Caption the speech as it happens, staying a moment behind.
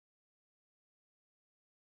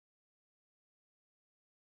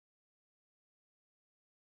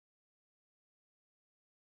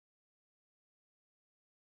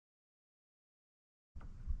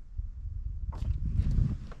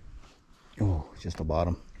just the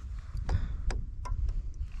bottom.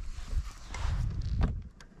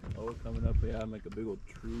 Oh, we're coming up behind like a big old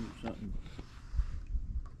tree or something.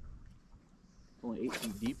 It's only 8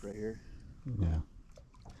 feet deep right here. Yeah.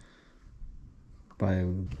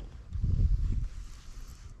 Probably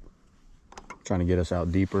trying to get us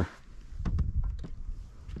out deeper.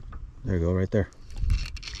 There you go, right there.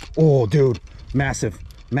 Oh, dude, massive,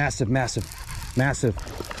 massive, massive, massive.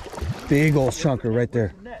 Big old chunker right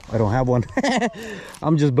there. I don't have one.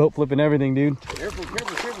 I'm just boat flipping everything, dude. Careful,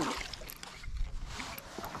 careful, careful.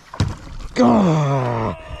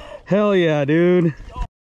 Oh, hell yeah, dude.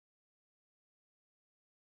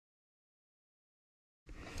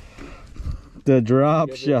 The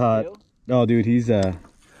drop shot. Oh, dude, he's get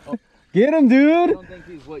him, dude. I don't think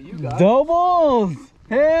he's what you got. Doubles.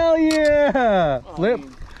 Hell yeah. Oh, flip.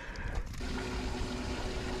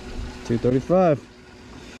 235.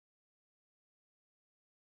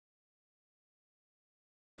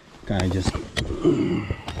 Kind of just.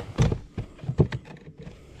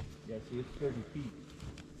 Yeah, see, it's 30 feet.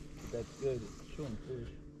 That's good. It's showing fish.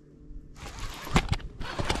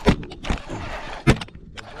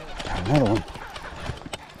 Another one.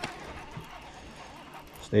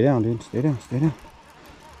 Stay down, dude. Stay down. Stay down.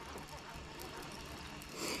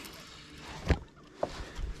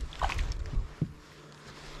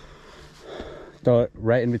 Throw it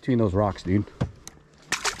right in between those rocks, dude.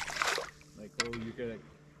 Like, oh, you gotta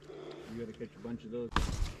catch a bunch of those.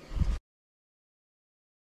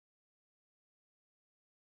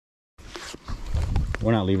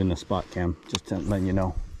 We're not leaving the spot, Cam. Just letting you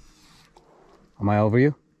know. Am I over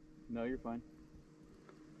you? No, you're fine.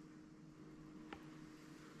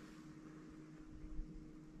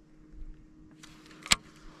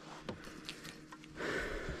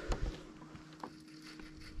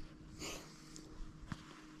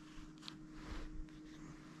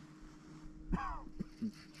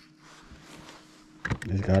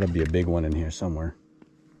 There's got to be a big one in here somewhere.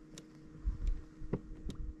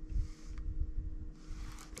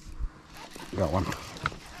 Got one.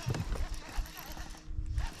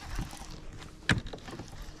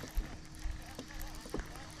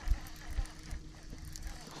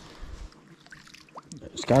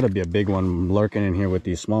 There's got to be a big one lurking in here with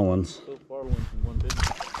these small ones. So far, one from one business.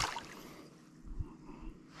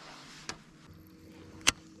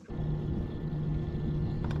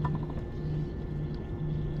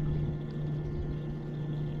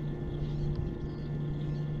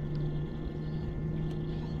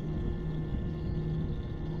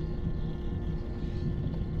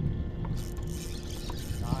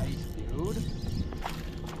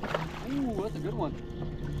 Ooh, that's a good one.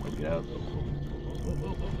 Get out.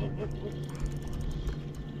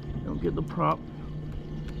 Don't get the prop.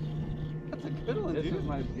 That's a good one, dude. This is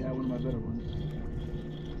one of my better ones.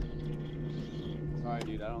 Sorry,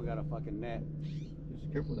 dude, I don't got a fucking net.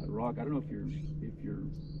 Just careful with that rock. I don't know if you're.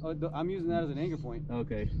 Oh, I'm using that as an anchor point.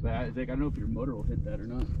 Okay, but I don't know if your motor will hit that or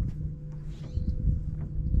not.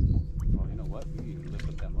 Oh, you know what? We need to lift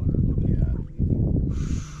up that motor a little bit. Yeah.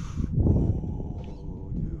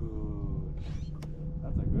 Oh, dude.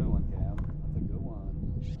 That's a good one, Cam. That's a good one.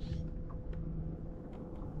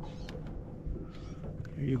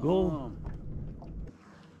 Here you go.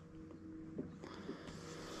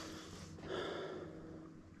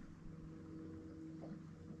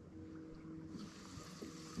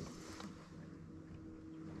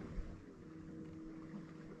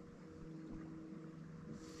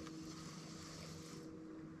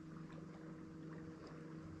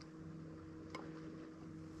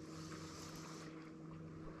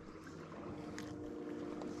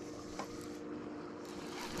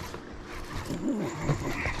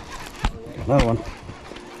 Another one.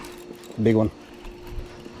 Big one.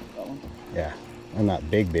 That one? Yeah. I'm not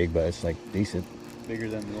big, but it's like decent. Bigger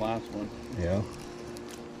than the last one. Yeah.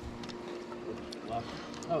 Last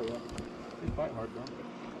one. Oh, yeah. They fight hard, though.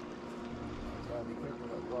 Gotta be careful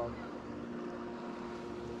of that rock.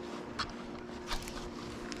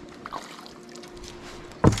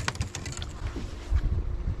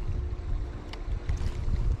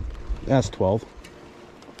 That's 12.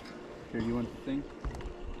 Here, you want the thing?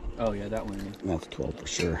 Oh, yeah, that one. That's 12 for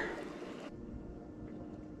sure.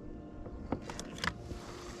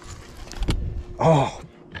 Oh!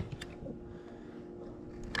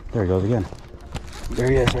 There he goes again.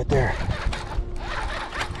 There he is, right there.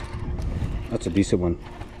 That's a decent one.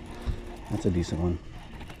 That's a decent one.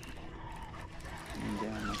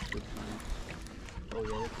 Down, that's good. Oh,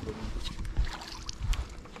 yeah, that's a good one.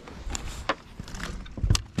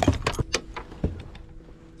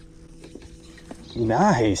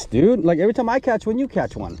 Nice, dude. Like every time I catch one, you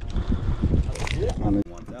catch one.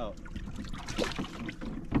 One's out.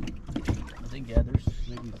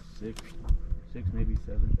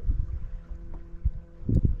 27.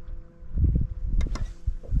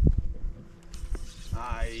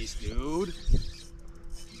 Nice, dude.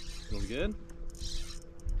 Feels good.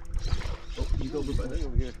 Oh, you go over by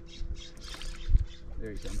over here.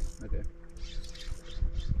 There you come. Okay.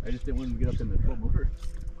 I just didn't want him to get up in the foot motor.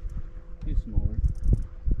 He's smaller.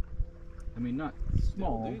 I mean, not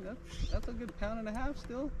small. Still, dude, that's a good pound and a half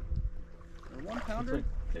still. Or 1 pounder. Like,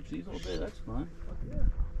 catch these all day. That's fine. Fuck yeah.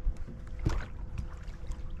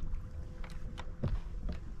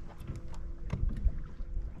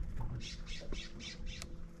 There's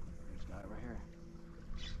a guy right here.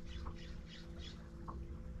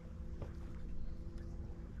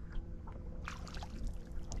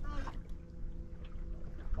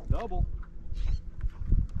 Double.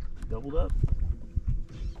 Doubled up.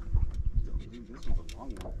 Dude, this is a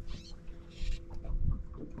long one.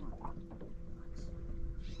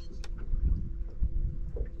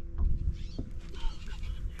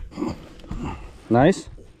 Nice?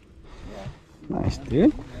 Nice,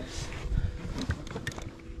 dude.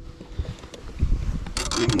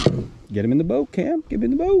 Get him in the boat, Cam. Get him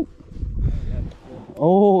in the boat.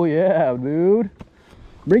 Oh, yeah, dude.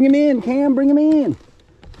 Bring him in, Cam. Bring him in.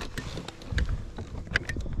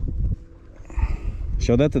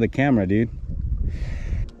 Show that to the camera, dude.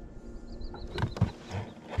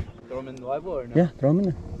 Throw him in the live well or no? Yeah, throw him in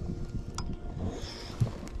there.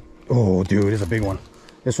 Oh, dude, it's a big one.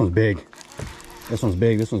 This one's big. This one's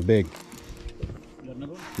big. This one's big. You got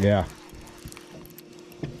another one? Yeah.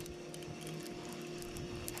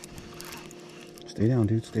 Stay down,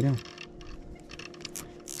 dude. Stay down.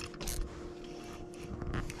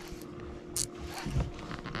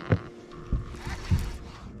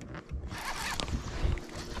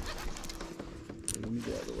 Let me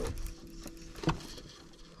get out of the way.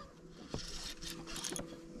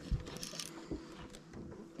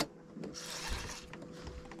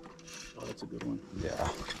 Oh, that's a good one. Yeah.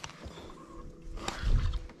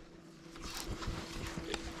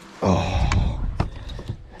 Oh.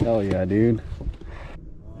 Hell yeah, dude.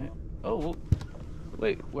 Oh, well,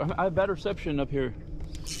 wait. I have bad reception up here.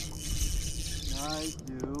 Nice,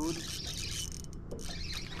 dude. That's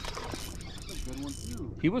a good one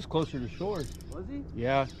too. He was closer to shore. Was he?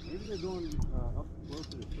 Yeah. Maybe they're going up close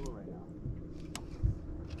to the shore right now.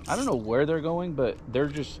 I don't know where they're going, but they're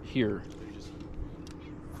just here.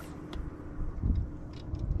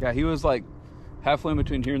 Yeah, he was like halfway in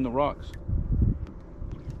between here and the rocks.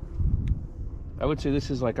 I would say this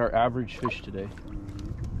is like our average fish today.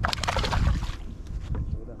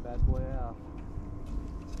 Throw that bad boy out.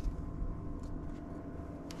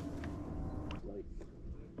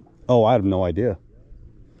 Oh, I have no idea.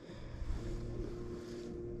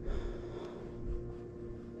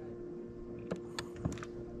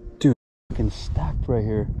 Dude, fucking stacked right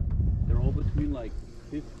here. They're all between like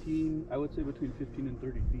 15, I would say between 15 and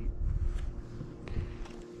 30 feet.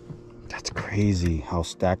 That's crazy how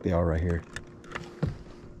stacked they are right here.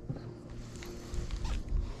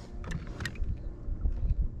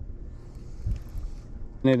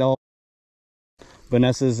 And it all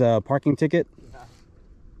Vanessa's parking ticket.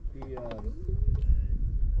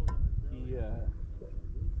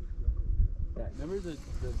 Remember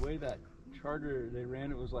the way that charter they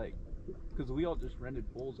ran it was like, because we all just rented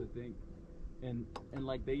poles, I think, and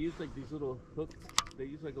like they used like these little hooks, they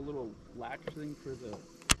used like a little latch thing for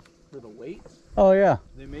the weights. Oh yeah.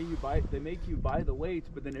 They make you buy the weights,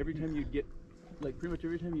 but then every time you get, like pretty much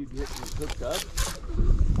every time you get hooked up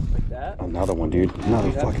like that. Another one, dude.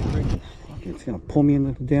 Another fucking. It's gonna pull me in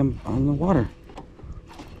the damn on the water.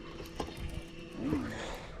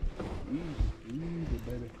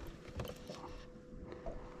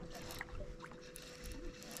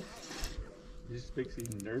 This makes me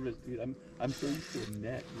nervous, dude. I'm so used to a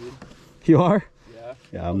net, dude. You are? Yeah.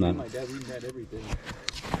 Yeah, I'm not. My dad, we net everything.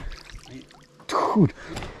 Dude.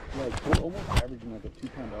 Like we're almost averaging like a 2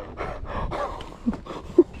 pound average.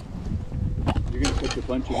 You're gonna catch a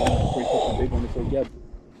bunch of them before you catch a big one. It's like, yeah.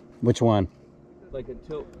 Which one? Like a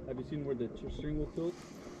tilt. Have you seen where the string will tilt?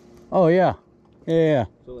 Oh yeah. Yeah.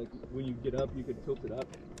 So like when you get up, you could tilt it up.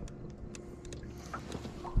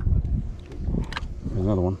 There's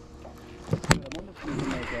another one. I'm almost thinking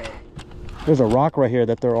like There's a rock right here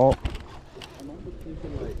that they're all. I'm almost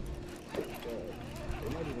thinking like they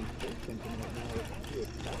might even tilt something right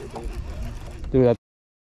now. Dude, that.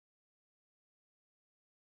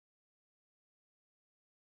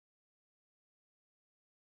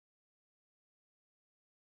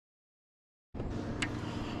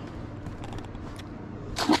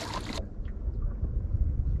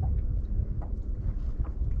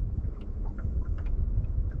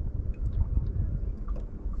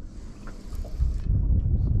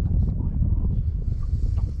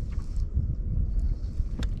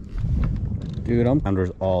 Dude, I'm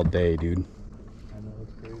unders all day, dude. I know,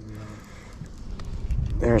 it's crazy, man.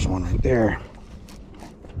 There's one right there.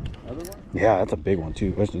 Another one? Yeah, that's a big one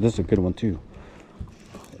too. This is a good one too.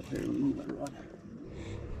 Here, let me move my rod.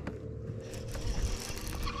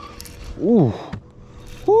 Ooh.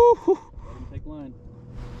 Woo. Let him take line.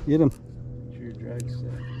 Get him. Make sure your drag's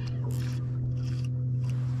set.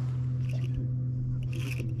 This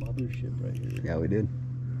is the mothership right here. Yeah, we did.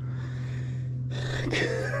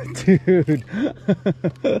 Dude.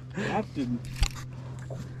 Have to.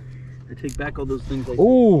 I take back all those things.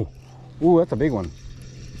 Ooh. Ooh, that's a big one.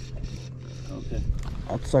 Okay.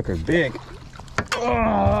 That sucker's big.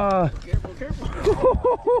 Ah. Careful,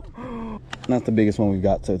 careful. Not the biggest one we've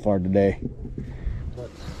got so far today. But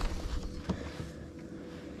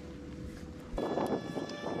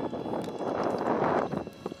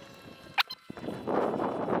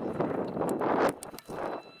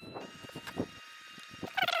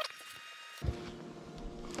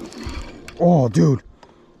Oh, dude.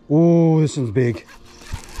 Oh, this one's big.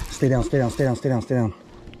 Stay down, stay down, stay down, stay down, stay down.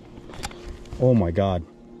 Oh my God.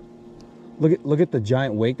 Look at the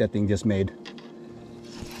giant wake that thing just made.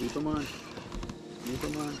 keep them on. Keep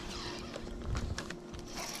them on.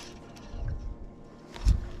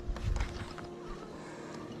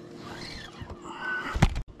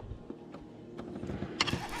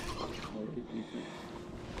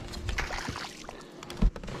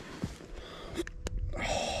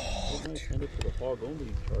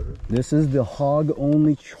 This is the hog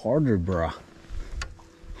only charter, bruh.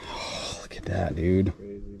 Oh, look at that, dude.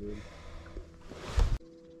 Crazy, dude.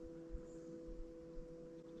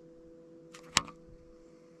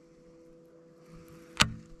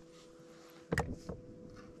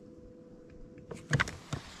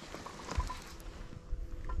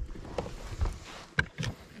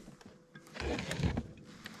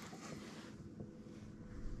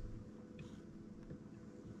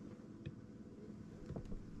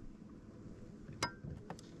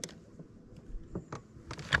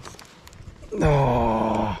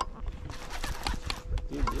 Oh,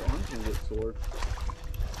 Dude, your arm's gonna get sore.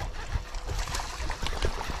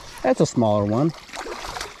 that's a smaller one.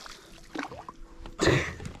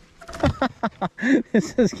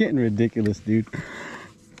 This is getting ridiculous, dude. I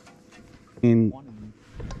mean,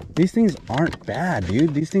 these things aren't bad,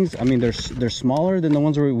 dude. These things, I mean, they're smaller than the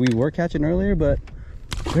ones we were catching earlier, but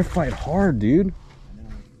they're fight hard, dude.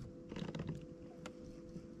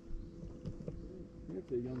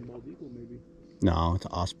 It's a young bald eagle, maybe. No, it's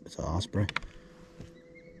an osprey.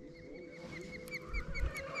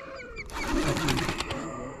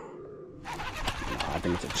 I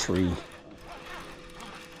think it's a tree.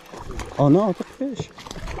 Oh no, it's a fish.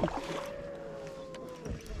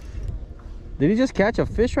 Did he just catch a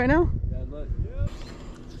fish right now? Yeah, look.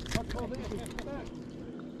 Not 12 inches.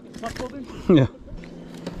 Not 12 inches. Yeah.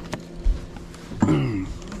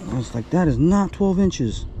 I was like, that is not 12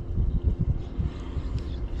 inches.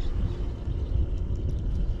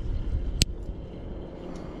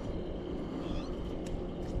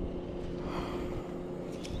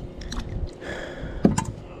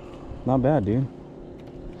 Not bad, dude.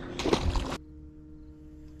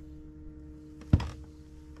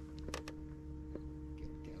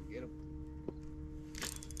 Get him.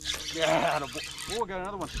 Yeah, oh, I got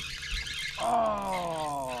another one.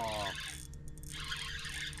 Oh.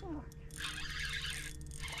 Oh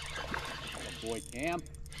boy, Cam.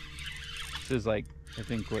 This is like, I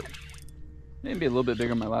think what, maybe a little bit bigger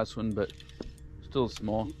than my last one, but still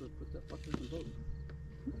small.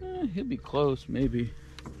 He'll be close, maybe.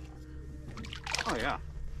 Oh yeah.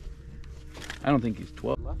 I don't think he's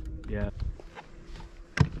 12. Yeah.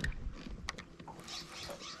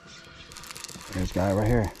 There's a guy right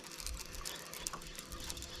here.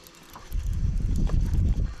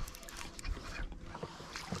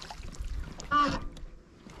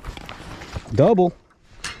 Double.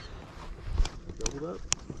 Doubled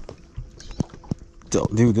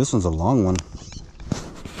up. Dude, this one's a long one.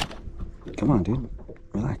 Come on, dude.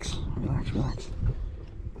 Relax, relax, relax.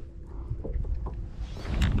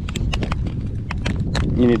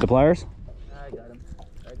 You need the pliers? I got him.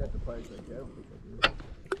 I got the pliers right there. I don't think I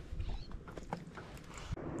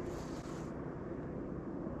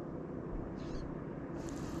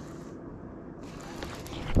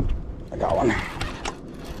do. I got one.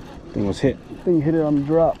 Thing was hit. Thing hit it on the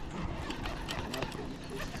drop.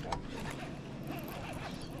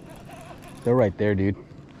 They're right there, dude.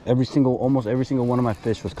 Almost every single one of my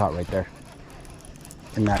fish was caught right there.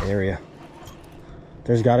 In that area.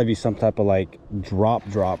 There's got to be some type of like drop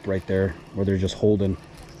right there where they're just holding.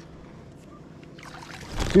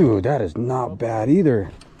 Dude, that is not bad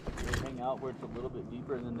either. They hang out spot where it's a little bit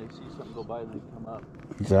deeper, and then they see something go by and they come up.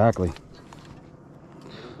 Exactly.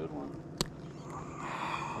 That's a good one.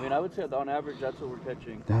 I mean, I would say on average that's what we're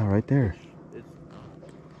catching. Yeah, right there. It's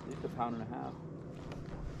at least 1.5 pounds.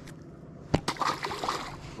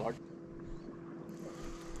 Large.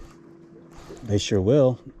 They sure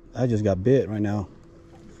will. I just got bit right now.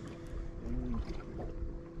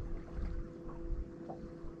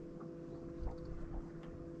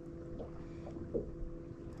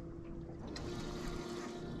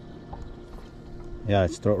 Yeah,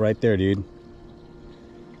 it's throat right there, dude.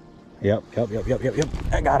 Yep.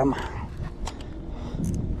 I got him.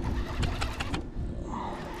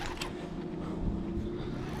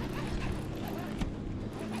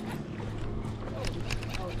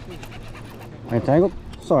 Entangled?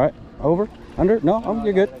 It's all right. Over? Under? No,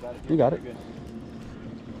 you're good. You got it.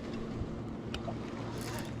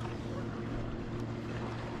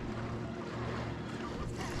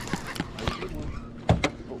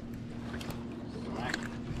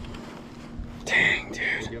 Dang, dude.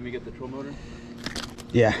 You want me to get the troll motor?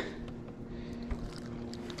 Yeah.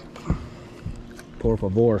 Por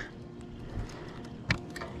favor.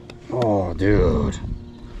 Oh, dude.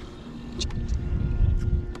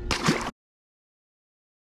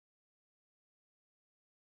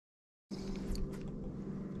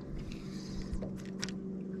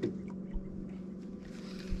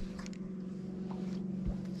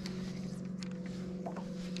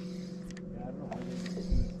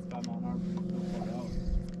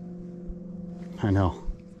 I know.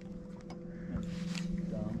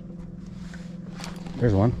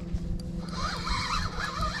 There's one.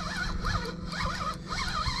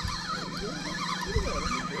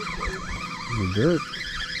 Good.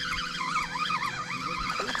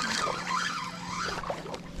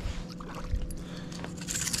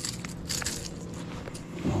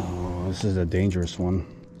 Oh, this is a dangerous one.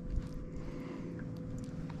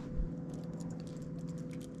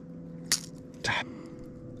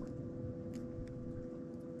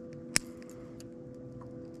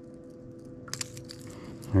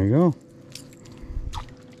 There you go.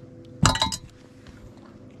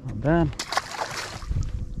 Not bad.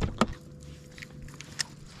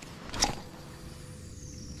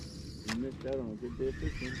 You missed out on a good day of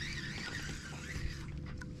fishing.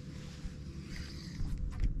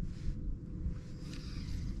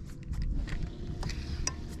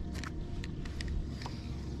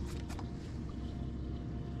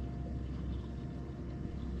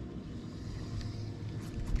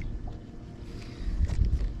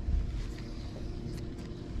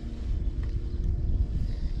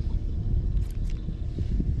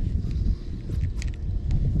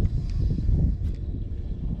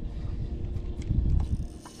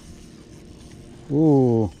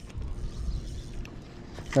 Ooh.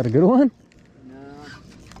 Got a good one? No.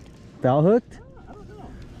 Foul hooked? I don't know.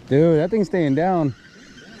 Dude, that thing's staying down.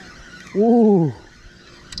 Ooh.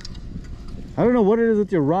 I don't know what it is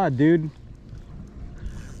with your rod, dude.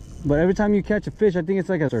 But every time you catch a fish, I think it's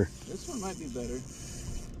like a... This one might be better.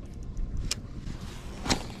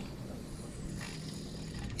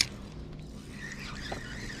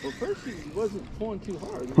 Well, first he wasn't pulling too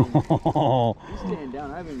hard. I mean, he's staying down.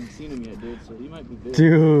 I haven't even seen him yet, dude, so he might be big.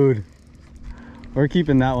 Dude. We're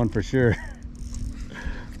keeping that one for sure.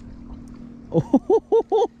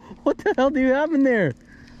 Oh, what the hell do you have in there?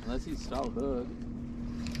 Unless he's solid hook.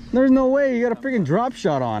 There's no way. You got a freaking drop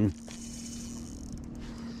shot on.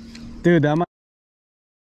 Dude, that might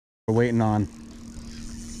we're waiting on.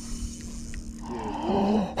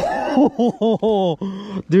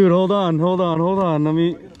 Dude, hold on. Let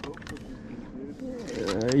me...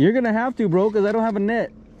 you're gonna have to, bro, because I don't have a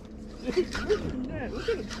net.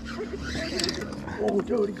 Oh,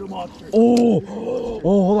 dude, he's a monster. Oh,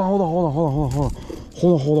 hold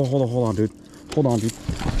on, dude. Hold on, dude.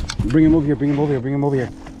 Bring him over here.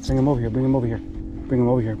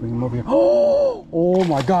 Oh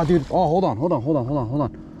my God, dude. Oh, hold on.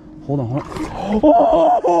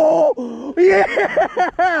 Oh,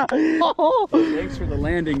 yeah. Thanks for the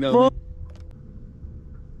landing, though.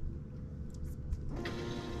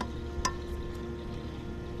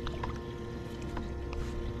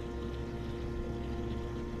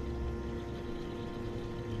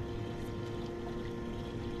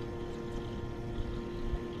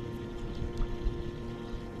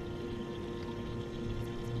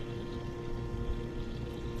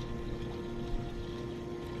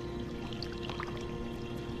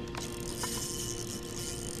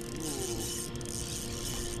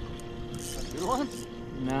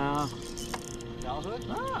 No. Foul hook?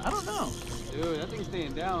 Ah, I don't know. Dude, that thing's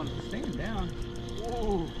staying down. It's staying down.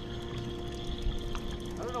 Ooh.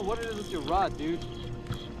 I don't know what it is with your rod, dude.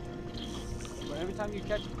 But every time you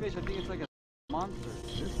catch a fish, I think it's like a monster.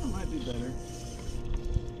 This one might be better.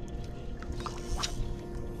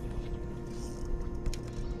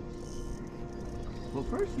 Well,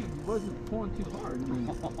 first he wasn't pulling too hard. I mean,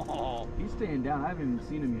 he's staying down. I haven't even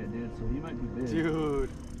seen him yet, dude, so he might be big. Dude,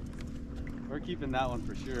 we're keeping that one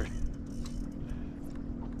for sure.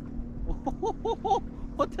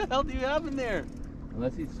 What the hell do you have in there?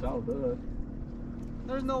 Unless he's solid hook.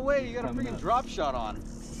 There's no way. You got a freaking drop shot on.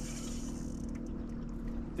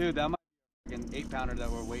 Dude, that might be an 8-pounder that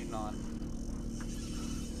we're waiting on.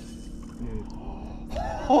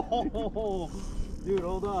 Dude,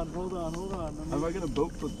 hold on. How am I gonna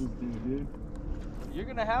boat flip this dude? You're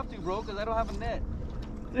gonna have to, bro, because I don't have a net.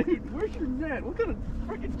 Dude, where's your net? What kind of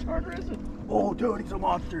freaking charter is it? Oh, dude, he's a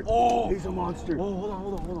monster. Oh, he's a monster. Oh, hold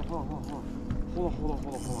on, dude. Hold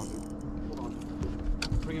on.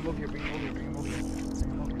 Bring him over here.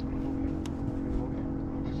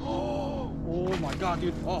 Oh my God,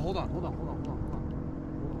 dude. Oh, hold on.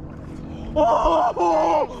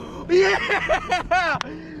 Oh, yeah!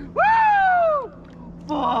 Woo!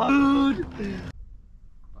 Fuck, dude. The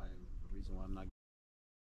reason why I'm not.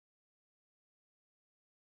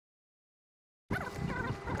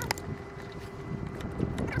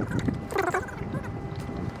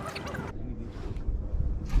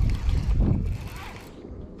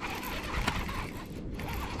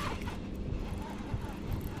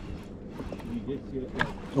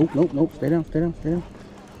 Oh, nope. Stay down.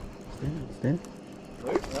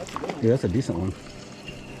 Dude, that's a decent one.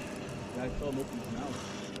 I saw him open his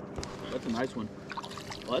mouth. That's a nice one.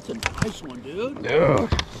 Oh, that's a nice one, dude.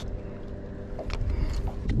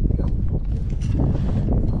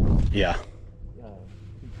 Yeah.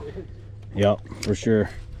 Yep, for sure.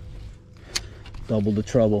 Double the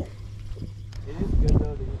trouble. It is good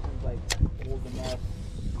though that he's like old enough.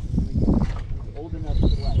 I mean, he's old enough to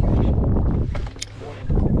like more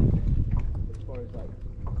independent as far as like,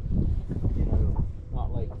 you know,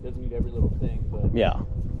 not like doesn't need every little thing, but Yeah.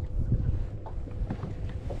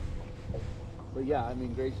 But yeah, I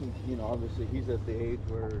mean Grayson, you know, obviously he's at the age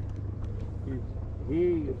where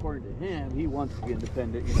he according to him, he wants to be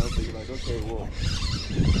independent, you know, so you're like, okay, well.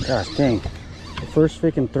 Gosh dang. The first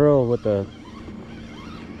freaking throw with the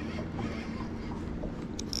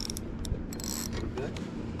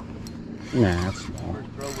nah, that's small. First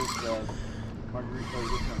throw was Margarita.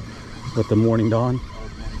 With the morning dawn.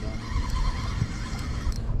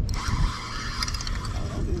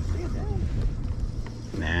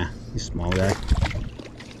 Nah, he's a small guy.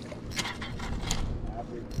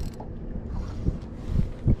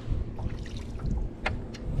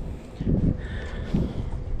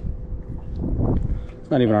 It's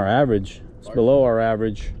not even our average. It's below our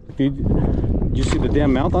average. Did you see the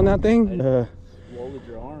damn mouth on that thing? Swallowed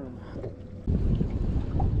your arm.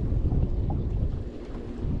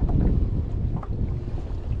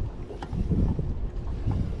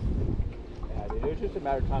 Yeah, dude, it was just a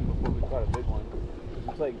matter of time before we caught a big one.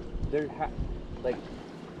 It's like they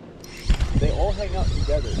all hang out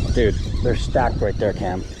together. Dude, they're stacked right there,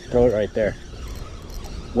 Cam. Throw it right there.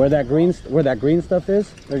 Where that green stuff is,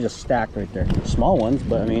 they're just stacked right there. Small ones,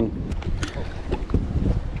 but I mean.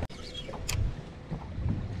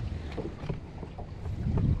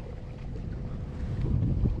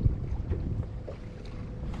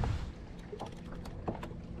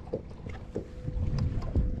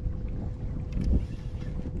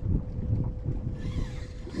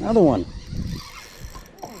 Another one.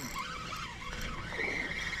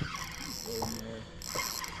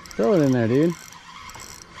 Throw it in there, dude.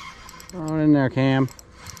 Throw it in there, Cam.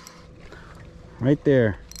 Right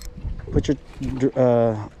there. Put your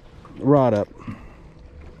rod up.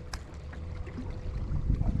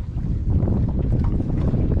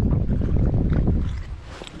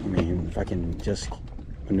 I mean, if I can just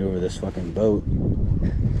maneuver this fucking boat.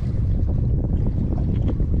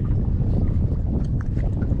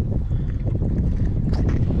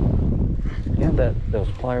 You have those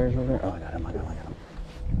pliers over there? Oh, I got him.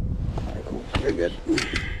 Alright, cool. You're good.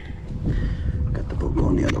 Got the boat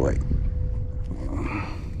going the other way.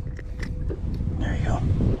 There you go.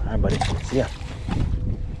 Alright, buddy. See ya.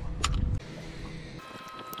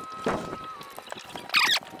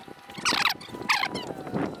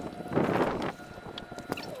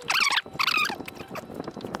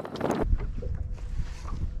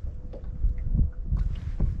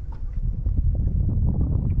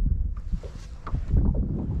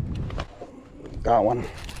 Got one.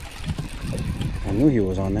 I knew he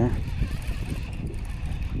was on there.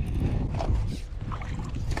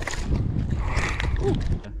 Ooh.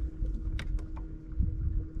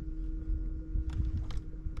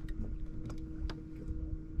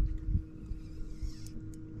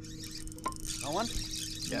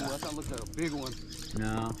 big one.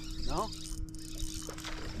 No. No?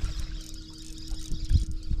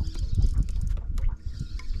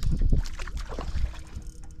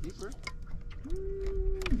 Deeper?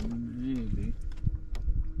 Maybe.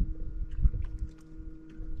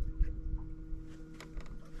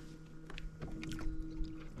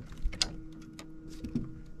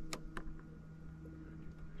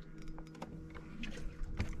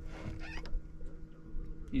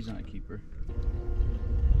 He's not a keeper.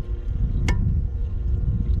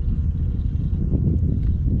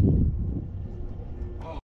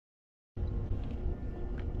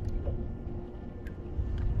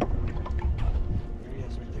 There he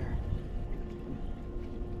is, right there.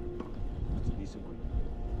 That's a decent one.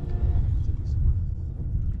 That's a decent one.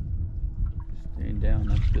 Staying down,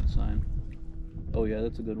 that's a good sign. Oh yeah,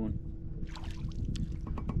 that's a good one.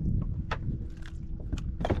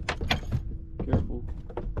 Careful.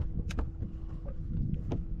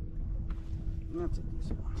 That's a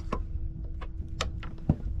decent one.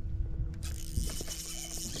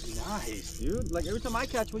 Nice, dude. Like every time I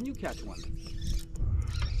catch one, you catch one.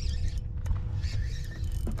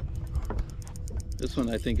 This one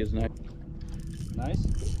I think is nice. Nice?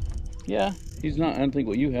 Yeah, he's not, I don't think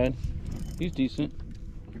what you had. He's decent.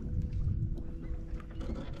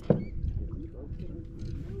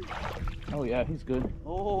 Oh yeah, he's good.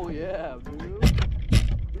 Oh yeah, dude.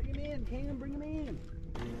 Bring him in, Cam, bring him in.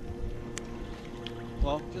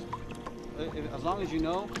 Well, just as long as you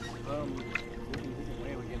know, we can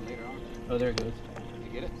weigh him again later on. Oh, there it goes. Did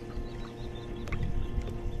you get it?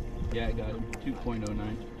 Yeah, I got him.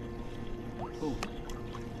 2.09. Cool.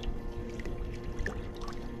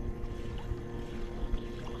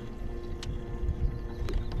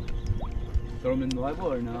 Throw him in the live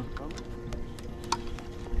well or no?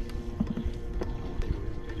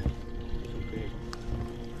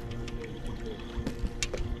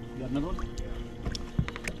 You got another one?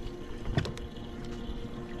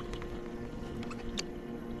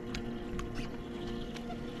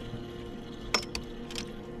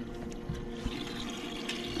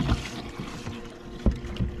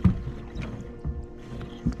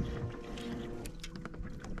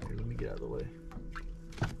 Here, let me get out of the way.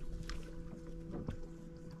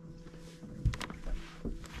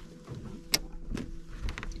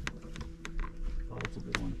 Oh, that's a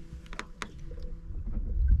good one.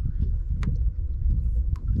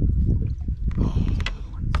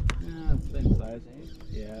 Yeah, same size.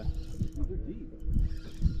 Yeah. They're deep.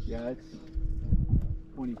 Yeah, it's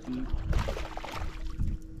 20 feet.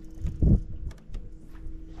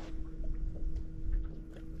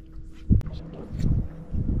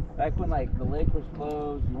 Back when like the lake was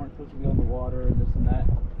closed, you weren't supposed to be on the water, this and that,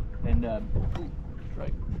 and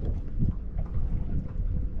right.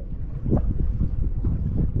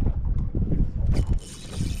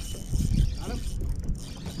 Got him?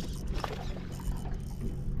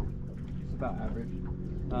 It's about average.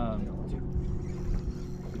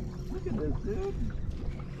 Look at this, dude.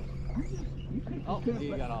 Oh,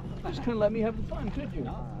 you got off. Just couldn't let me have the fun, could you?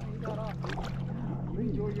 Nah, you got off.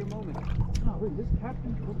 Enjoy your moment. Oh, wait, this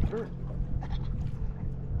captain looks hurt.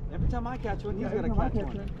 Every time I catch one, he's got to catch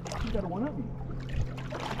one. He's got to one up me.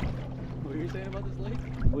 What were you saying about this lake?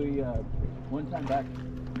 We, one time back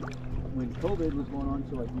when COVID was going on,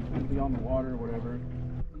 so like we couldn't be on the water or whatever.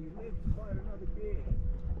 You live to fight another day.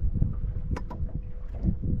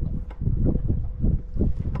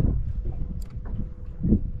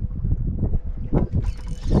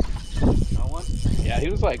 Got one? Yeah, he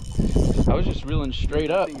was like, I was just reeling straight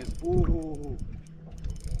up. Thing is, ooh.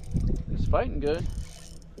 He's fighting good.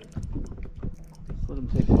 Let's let him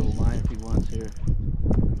take a little line if he wants here.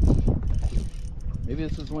 Maybe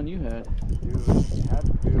this is one you had. Dude. I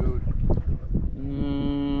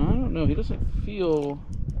don't know. He doesn't feel.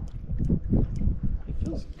 He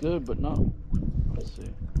feels good, but not. Let's see.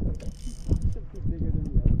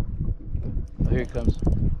 Oh, here he comes.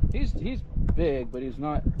 He's big, but he's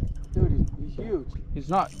not. Dude, he's huge. He's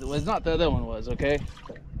not. It's not the other one was. Okay.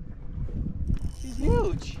 He's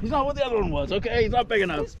huge. He's not what the other one was. Okay. He's not big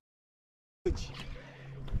enough. Huge.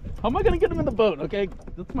 How am I gonna get him in the boat? Okay.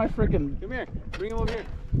 That's my freaking. Come here. Bring him over here.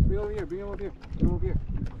 Bring him over here. Bring him over here. Bring him over here.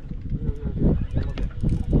 Bring him over here. Bring him over here.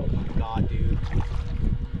 Oh my god, dude.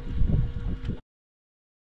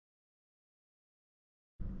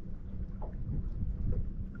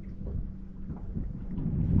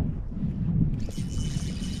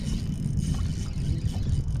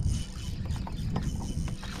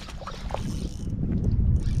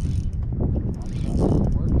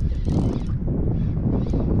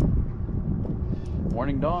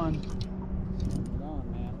 Morning dawn. Come on,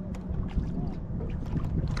 man.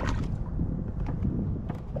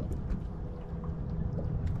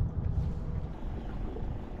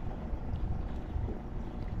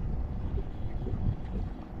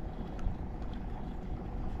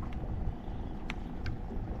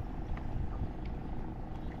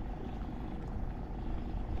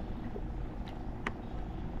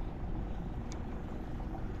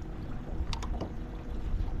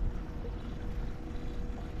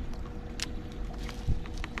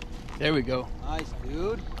 There we go. Nice,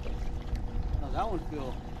 dude. How's that one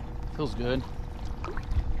feel? Feels good.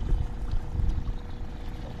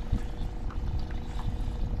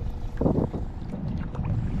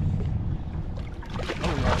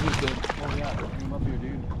 Oh yeah, he's good. Oh yeah, bring him up here,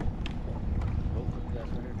 dude. Oh, that's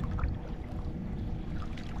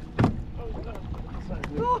right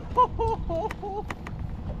here. Oh,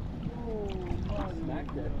 Smack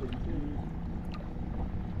that thing, too.